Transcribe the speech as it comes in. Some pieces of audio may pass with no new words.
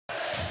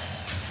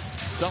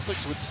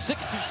Celtics with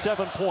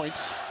 67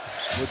 points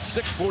with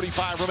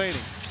 6:45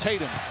 remaining.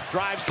 Tatum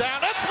drives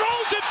down and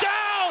throws it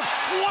down.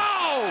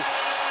 Wow!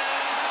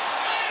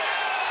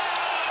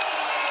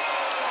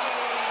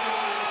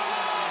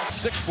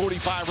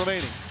 .645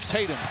 remaining.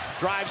 Tatum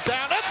drives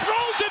down and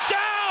throws it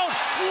down.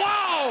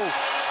 Wow!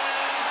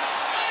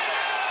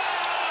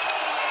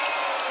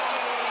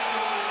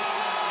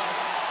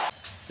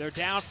 They're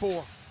down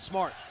 4.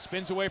 Smart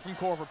spins away from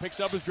Korver, picks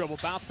up his dribble,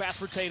 bounce pass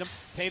for Tatum.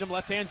 Tatum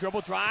left-hand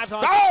dribble, drives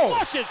on,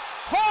 flushes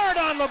hard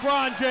on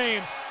LeBron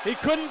James. He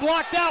couldn't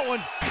block that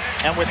one.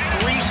 And with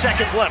 3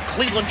 seconds left,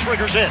 Cleveland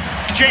triggers in.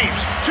 James,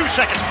 2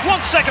 seconds,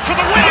 1 second for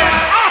the win.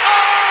 Oh!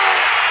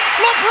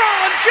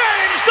 LeBron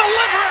James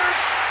delivers.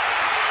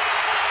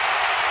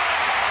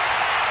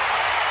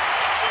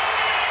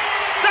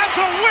 That's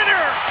a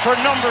winner for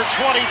number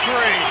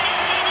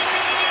 23.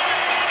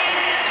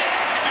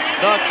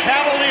 The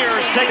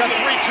Cavaliers take a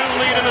 3-2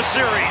 lead in the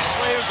series.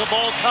 Players of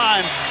all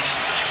time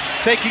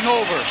taking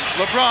over.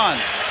 LeBron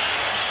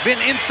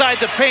been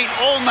inside the paint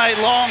all night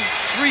long.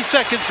 3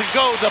 seconds to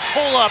go. The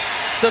pull up,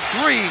 the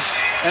three,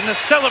 and the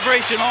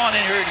celebration on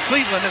in here in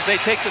Cleveland as they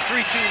take the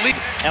 3-2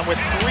 lead. And with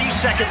 3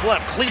 seconds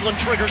left, Cleveland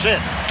triggers in.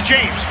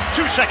 James,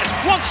 2 seconds,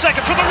 1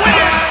 second for the win.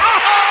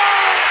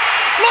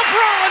 Oh!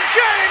 LeBron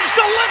James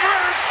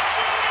delivers.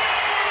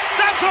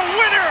 That's a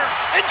winner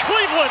in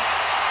Cleveland.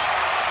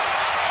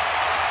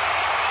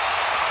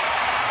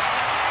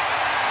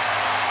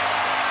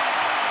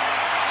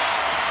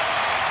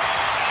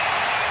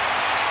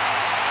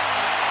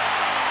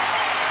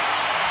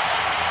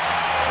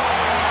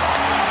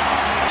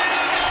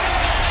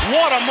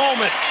 What a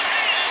moment.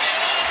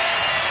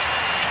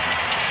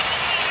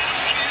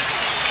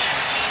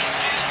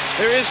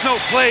 There is no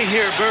play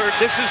here, Bird.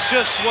 This is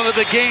just one of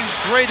the game's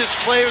greatest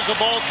players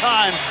of all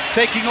time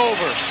taking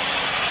over.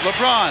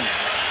 LeBron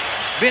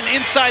been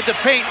inside the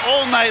paint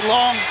all night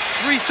long.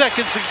 3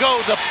 seconds to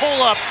go. The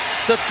pull up,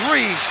 the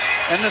three,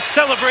 and the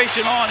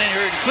celebration on in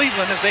here in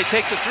Cleveland as they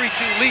take the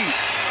 3-2 lead.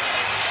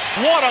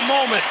 What a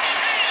moment.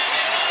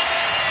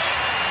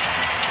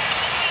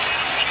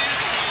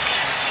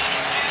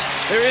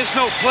 There is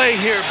no play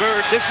here,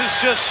 Bird. This is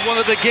just one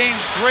of the game's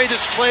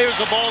greatest players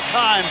of all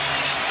time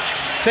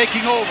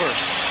taking over.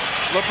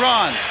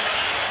 LeBron.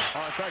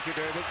 All right, thank you,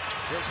 David.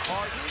 Here's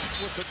Harden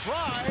with the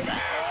drive.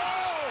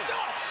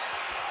 Stuff!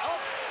 A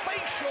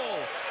facial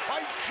by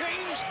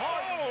James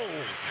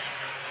Harden.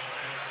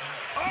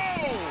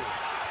 Oh!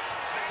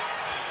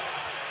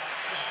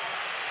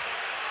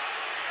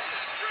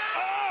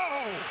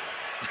 Oh!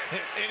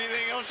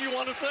 Anything else you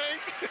want to say?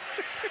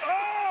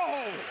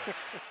 Oh!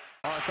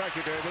 All right, thank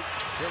you, David.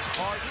 Here's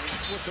Harden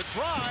with the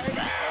drive.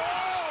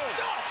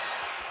 Stuff!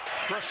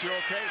 Chris, you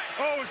okay?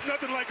 Oh, it's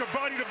nothing like a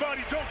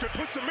body-to-body dunk that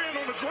puts a man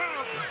on the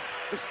ground,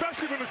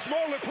 especially when the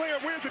smaller player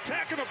wins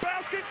attacking a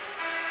basket.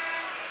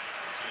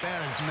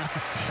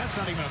 That's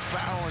not even a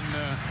foul in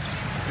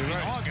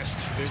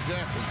August.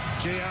 Exactly.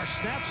 JR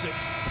snaps it.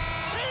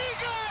 He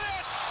got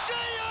it!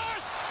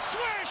 JR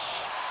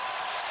Swish!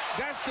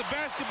 That's the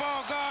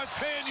basketball gods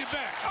paying you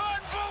back.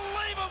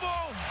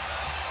 Unbelievable!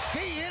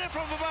 He hit it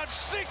from about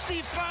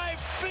 65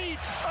 feet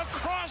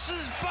across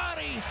his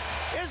body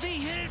as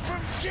he hit it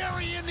from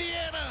Gary,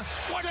 Indiana.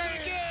 Once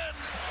again,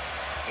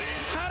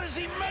 how does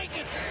he make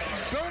it?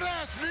 Don't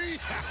ask me.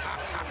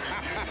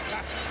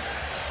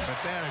 But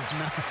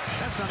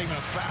that's not even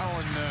a foul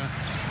in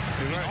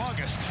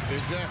August.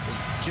 Exactly.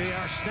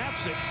 JR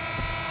snaps it.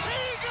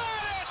 He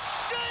got it!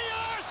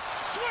 JR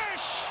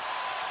Swish!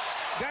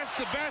 That's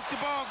the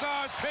basketball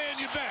gods paying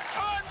you back.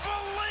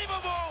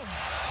 Unbelievable!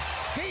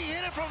 He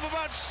hit it from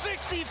about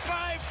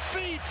 65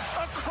 feet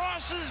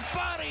across his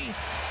body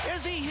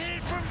as he hit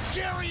it from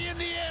Gary,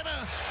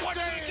 Indiana. Once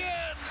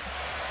again,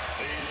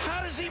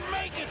 how does he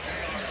make it?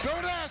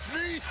 Don't ask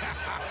me.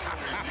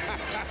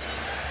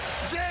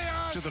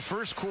 To the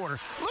first quarter.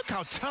 Look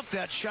how tough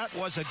that shot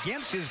was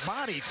against his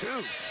body,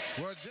 too.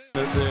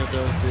 The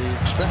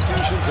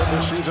expectations of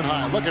the season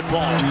high. Look at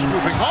Paul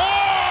scooping home.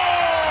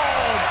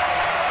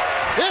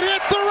 It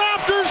hit the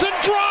rafters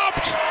and dropped.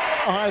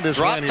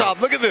 Drop top.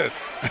 Look at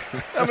this.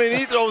 I mean,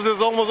 he throws this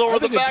almost over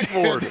the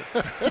backboard.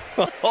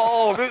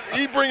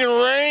 He's bringing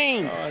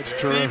rain.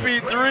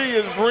 CP3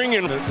 is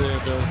bringing. The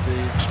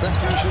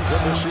expectations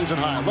of the season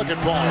high. Look at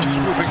Paul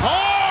scooping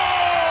home.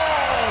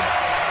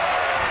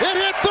 It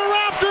hit the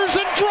rafters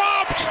and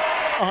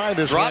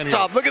dropped. Drop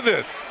top. Look at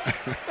this.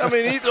 I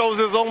mean, he throws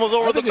this almost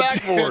over the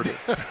backboard.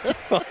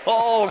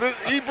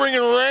 He's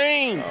bringing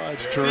rain.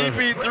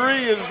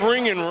 CP3 is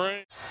bringing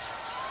rain.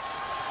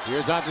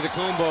 Here's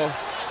Antetokounmpo.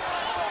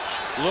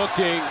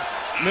 Looking,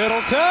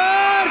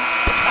 Middleton!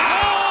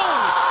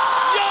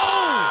 Yo!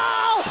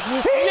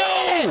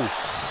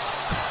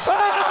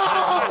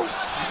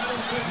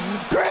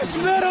 Chris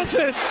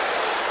Middleton!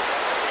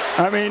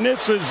 I mean,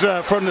 this is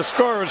from the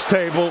scorer's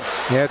table.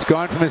 Yeah, it's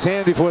gone from his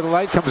hand before the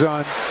light comes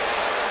on.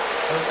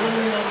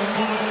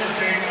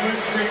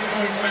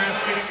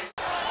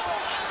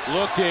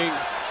 Looking,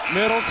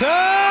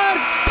 Middleton!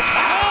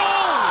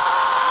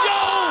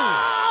 Yo!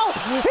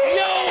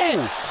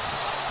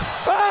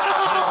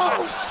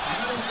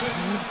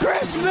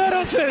 Chris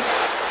Middleton!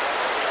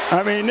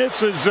 I mean,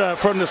 this is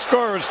from the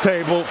scorer's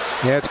table.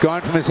 Yeah, it's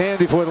gone from his hand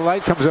before the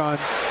light comes on.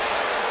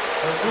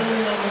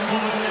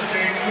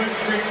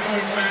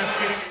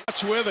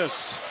 Watch with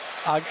us.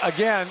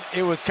 Again,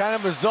 it was kind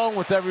of a zone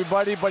with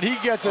everybody, but he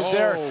gets it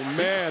there. Oh,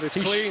 man, it's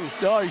clean.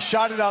 He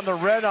shot it on the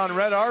red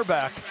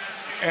Auerbach.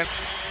 And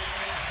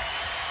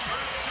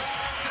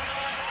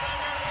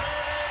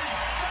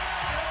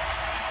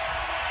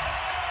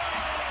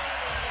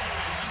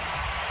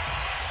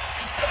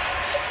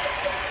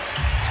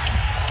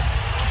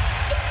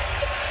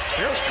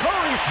Here's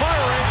Curry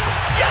firing.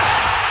 Yes!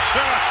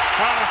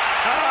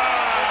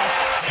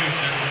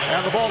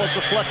 And the ball is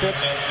deflected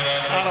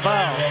out of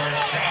bounds.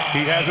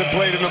 He hasn't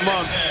played in a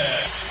month.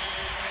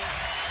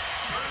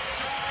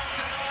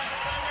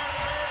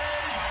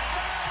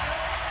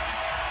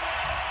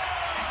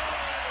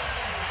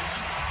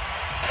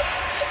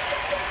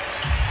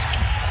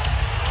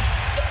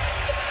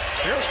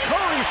 Here's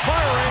Curry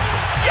firing.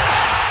 Yes!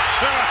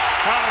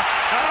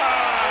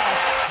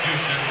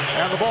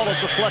 And the ball is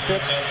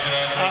deflected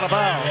out of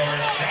bounds.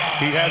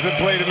 He hasn't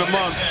played in a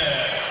month.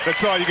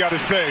 That's all you got to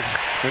say.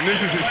 And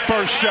this is his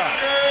first shot.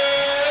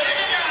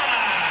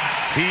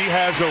 He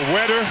has a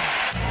wetter.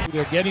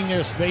 They're getting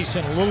their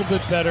spacing a little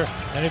bit better.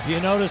 And if you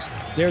notice,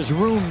 there's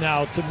room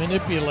now to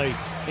manipulate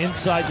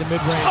inside the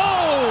mid-range.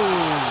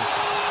 Oh!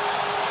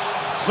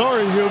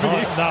 Sorry,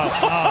 Hubie.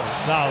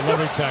 No, let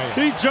me tell you.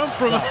 He jumped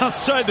from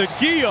outside the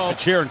keel. A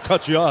chair and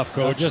cut you off,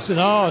 Coach.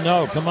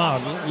 No, come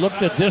on. Look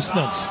the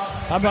distance.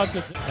 How about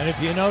the... And if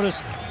you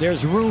notice,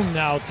 there's room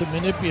now to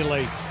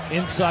manipulate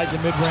inside the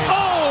mid-range.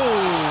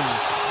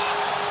 Oh!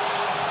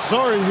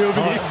 Sorry,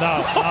 Hubie.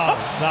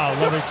 No,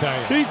 let me tell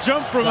you. He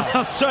jumped from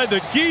outside the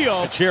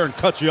keel. A chair and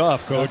cut you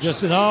off, Coach.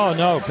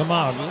 No, come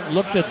on.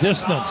 Look the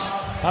distance.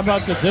 How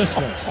about the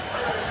distance?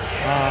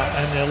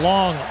 And the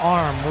long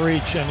arm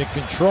reach and the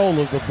control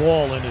of the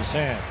ball in his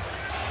hand.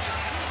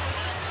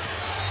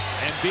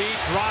 Embiid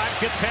drive,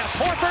 gets past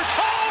Horford.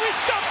 Oh, he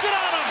stuffs it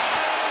on him!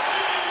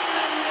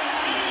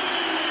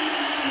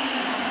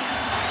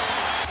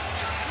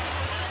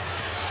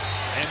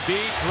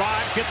 Embiid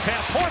drive, gets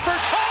past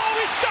Horford. Oh,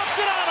 he stuffs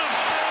it on him!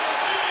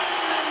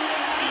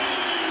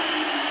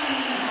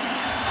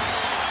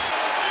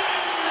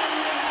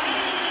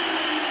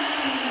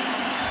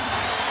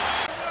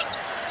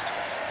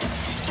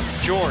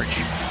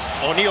 George.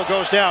 O'Neal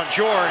goes down.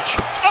 George.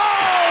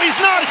 Oh, he's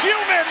not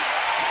human!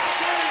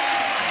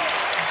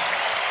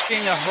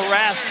 Being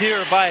harassed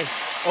here by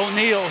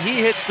O'Neal.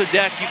 He hits the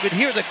deck. You could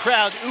hear the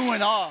crowd ooh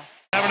and ah.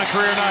 Having a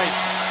career night.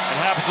 It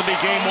happens to be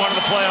game one of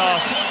the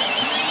playoffs.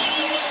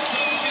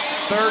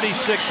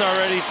 36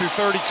 already through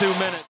 32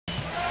 minutes.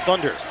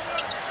 Thunder.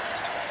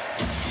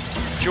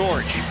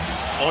 George.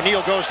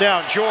 O'Neal goes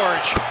down.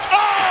 George.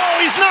 Oh,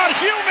 he's not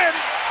human!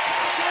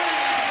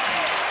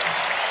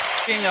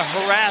 Being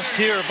harassed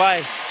here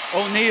by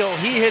O'Neal.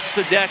 He hits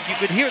the deck. You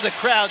could hear the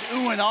crowd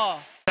ooh and ah.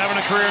 Having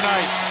a career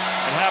night.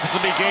 It happens to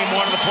be game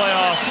one of the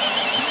playoffs.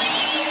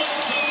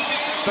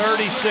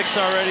 36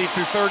 already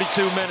through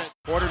 32 minutes.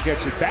 Porter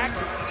gets it back.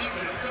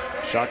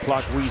 Shot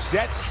clock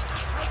resets.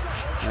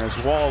 As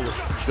Wall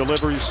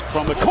delivers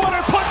from the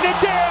corner, putting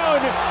it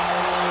down.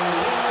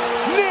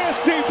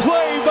 Nasty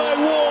play by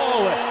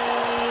Wall.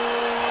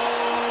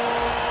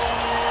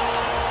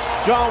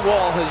 John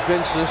Wall has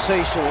been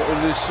sensational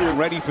in this series.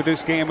 Ready for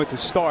this game at the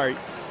start.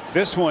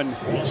 This one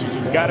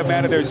got them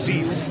out of their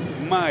seats.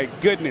 My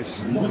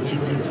goodness.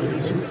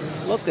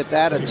 Look at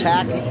that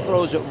attack. He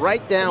throws it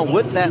right down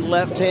with that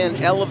left hand,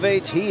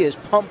 elevates. He is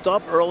pumped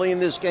up early in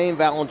this game.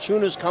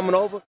 Valanciunas coming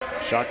over.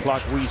 Shot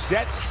clock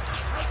resets.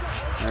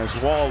 As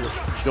Wall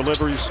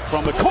delivers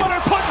from the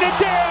corner, putting it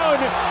down.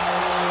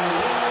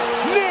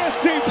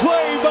 Nasty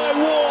play by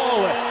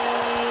Wall.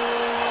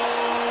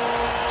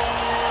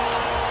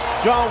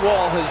 John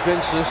Wall has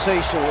been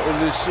sensational in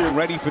this series.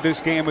 Ready for this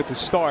game at the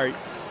start.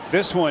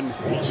 This one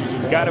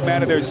got them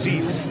out of their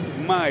seats.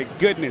 My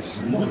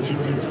goodness.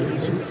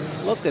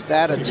 Look at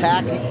that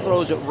attack. He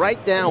throws it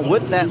right down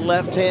with that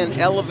left hand,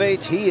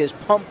 elevates. He is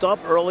pumped up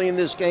early in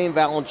this game.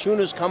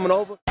 Valanciunas coming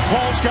over.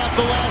 Paul's got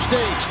the last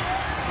 8.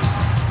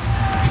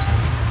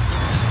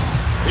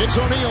 It's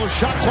O'Neal,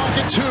 shot clock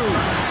at 2.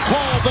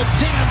 Paul, the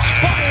dance,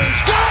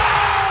 fires, good!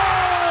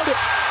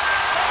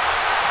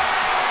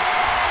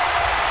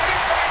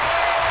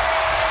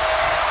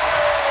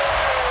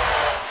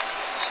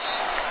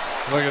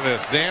 Look at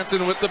this,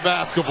 dancing with the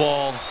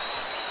basketball.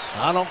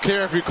 I don't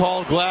care if you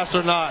call glass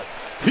or not.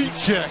 Heat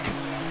check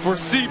for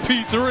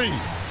CP3.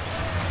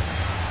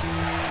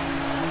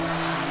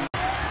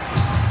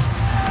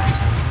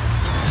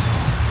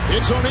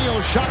 It's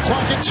O'Neal, shot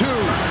clock at 2.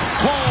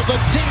 Paul, the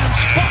dance,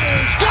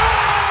 fires,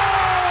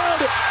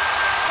 good!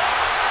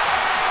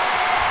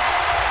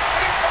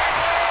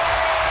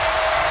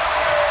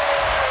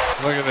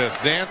 Look at this,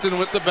 dancing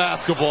with the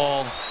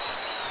basketball.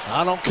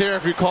 I don't care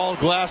if you call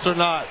glass or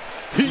not.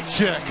 Heat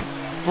check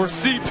for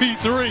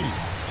CP3.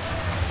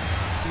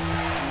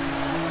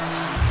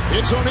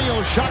 It's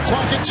O'Neal, shot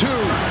clock at 2.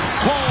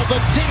 Paul, the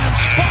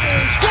dance,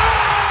 fires,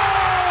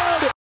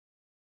 good!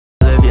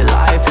 Live your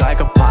life like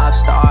a pop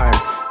star.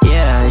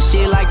 Yeah,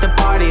 she like to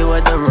party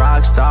with the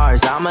rock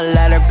stars. I'ma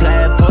let her play